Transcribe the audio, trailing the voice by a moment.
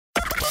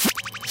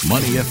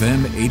Money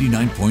FM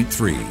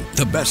 89.3,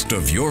 the best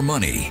of your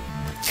money.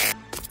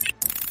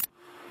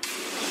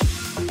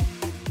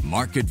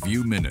 Market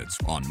View Minutes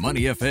on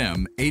Money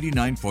FM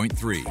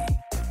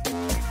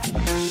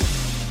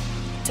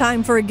 89.3.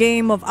 Time for a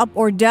game of up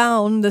or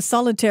down, the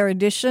solitaire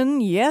edition.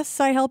 Yes,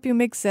 I help you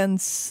make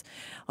sense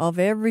of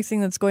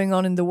everything that's going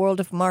on in the world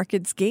of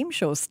markets, game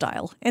show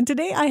style. And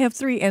today I have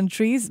 3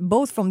 entries,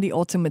 both from the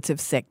automotive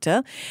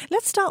sector.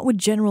 Let's start with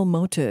General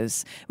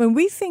Motors. When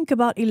we think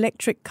about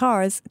electric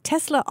cars,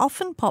 Tesla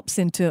often pops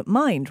into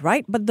mind,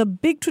 right? But the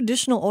big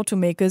traditional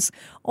automakers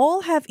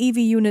all have EV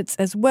units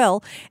as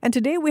well. And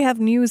today we have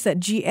news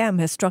that GM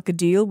has struck a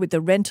deal with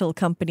the rental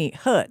company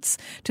Hertz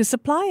to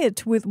supply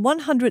it with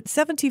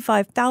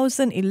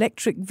 175,000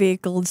 electric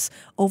vehicles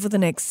over the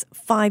next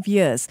 5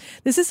 years.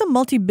 This is a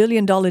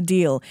multi-billion-dollar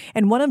deal.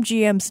 And one of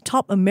GM's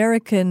top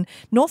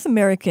North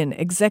American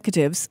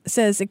executives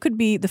says it could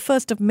be the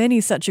first of many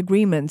such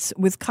agreements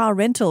with car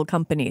rental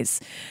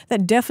companies.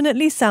 That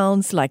definitely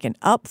sounds like an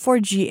up for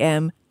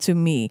GM to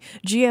me.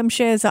 GM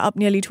shares are up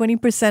nearly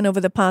 20%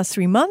 over the past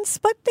 3 months,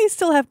 but they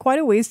still have quite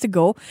a ways to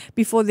go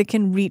before they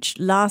can reach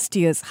last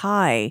year's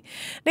high.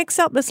 Next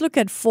up, let's look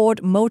at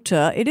Ford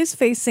Motor. It is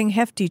facing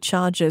hefty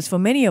charges for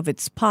many of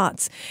its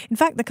parts. In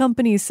fact, the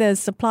company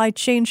says supply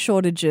chain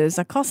shortages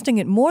are costing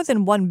it more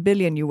than $1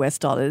 billion.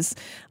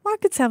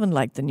 Markets haven't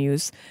liked the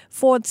news.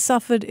 Ford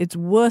suffered its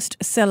worst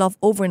sell-off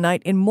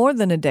overnight in more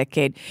than a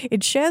decade.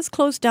 Its shares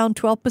closed down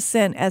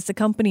 12% as the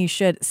company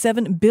shed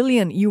 $7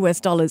 billion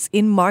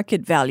in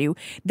market value.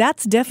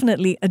 That's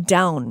definitely a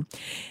down.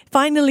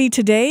 Finally,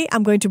 today,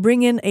 I'm going to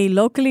bring in a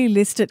locally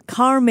listed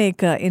car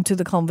maker into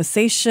the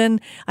conversation.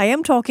 I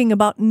am talking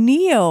about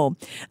NIO.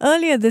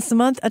 Earlier this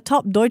month, a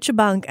top Deutsche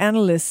Bank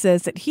analyst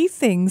says that he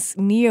thinks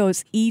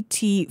NIO's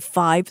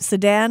ET5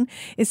 sedan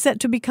is set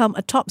to become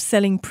a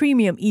top-selling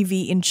premium EV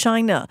in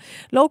China.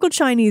 Local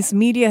Chinese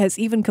media has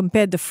even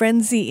compared the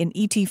frenzy in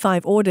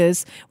ET5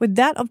 orders with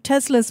that of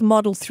Tesla's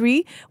Model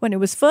 3 when it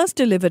was first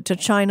delivered to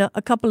China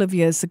a couple of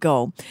years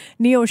ago.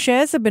 NIO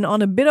shares have been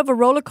on a bit of a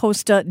roller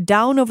coaster,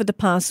 down over the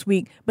past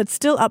week, but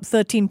still up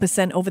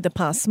 13% over the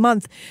past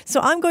month.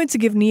 So I'm going to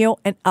give NIO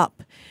an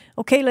up.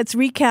 Okay, let's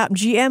recap.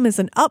 GM is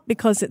an up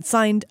because it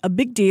signed a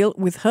big deal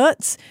with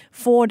Hertz.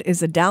 Ford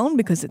is a down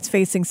because it's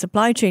facing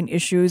supply chain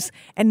issues.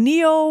 And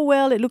NIO,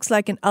 well, it looks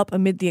like an up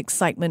amid the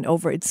excitement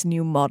over its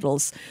new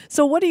models.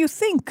 So what do you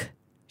think?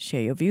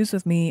 Share your views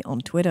with me on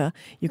Twitter.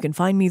 You can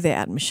find me there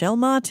at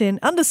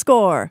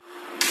 @MichelleMartin_.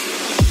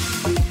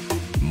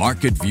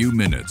 Market View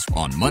Minutes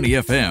on Money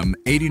FM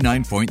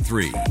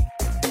 89.3.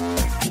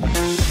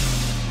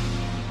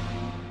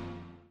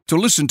 To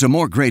listen to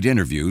more great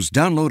interviews,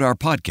 download our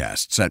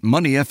podcasts at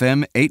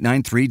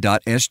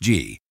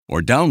moneyfm893.sg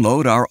or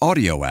download our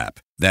audio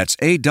app. That's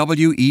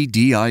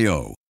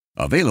AWEDIO.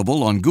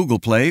 Available on Google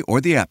Play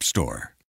or the App Store.